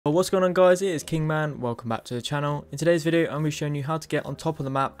What's going on, guys? It is Kingman. Welcome back to the channel. In today's video, I'm going to be showing you how to get on top of the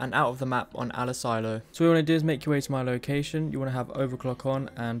map and out of the map on Asilo. So what you want to do is make your way to my location. You want to have overclock on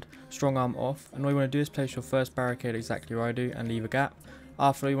and strong arm off. And what you want to do is place your first barricade exactly where I do and leave a gap.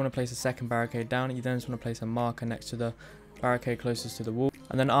 After, you want to place a second barricade down. You then just want to place a marker next to the barricade closest to the wall.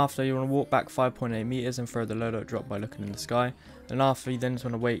 And then after, you want to walk back 5.8 meters and throw the loadout drop by looking in the sky. And after, you then just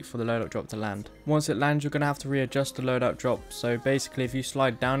want to wait for the loadout drop to land. Once it lands, you're going to have to readjust the loadout drop. So basically, if you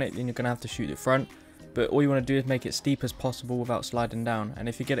slide down it, then you're going to have to shoot it front. But all you want to do is make it steep as possible without sliding down. And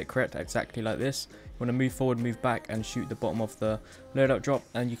if you get it correct exactly like this, you want to move forward, move back and shoot the bottom of the loadout drop,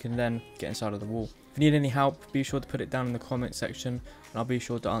 and you can then get inside of the wall. If you need any help, be sure to put it down in the comment section and I'll be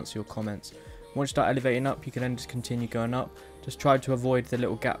sure to answer your comments. Once you start elevating up, you can then just continue going up. Just try to avoid the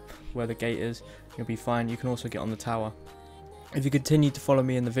little gap where the gate is. You'll be fine. You can also get on the tower. If you continue to follow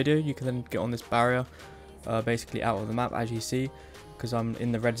me in the video, you can then get on this barrier, basically out of the map, as you see, because I'm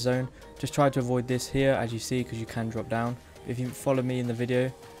in the red zone. Just try to avoid this here, as you see, because you can drop down. If you follow me in the video,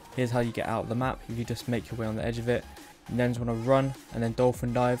 here's how you get out of the map. If you just make your way on the edge of it, you then just want to run and then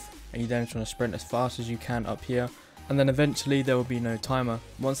dolphin dive, and you then just want to sprint as fast as you can up here. And then eventually there will be no timer.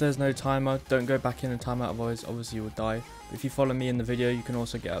 Once there's no timer, don't go back in and time out, otherwise obviously you will die. But if you follow me in the video, you can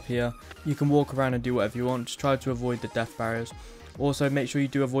also get up here. You can walk around and do whatever you want. Just try to avoid the death barriers. Also make sure you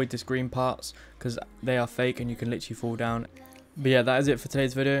do avoid these green parts, because they are fake and you can literally fall down. But yeah, that is it for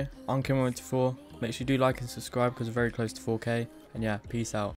today's video. I'm Kingman 24. Make sure you do like and subscribe because we're very close to 4K. And yeah, peace out.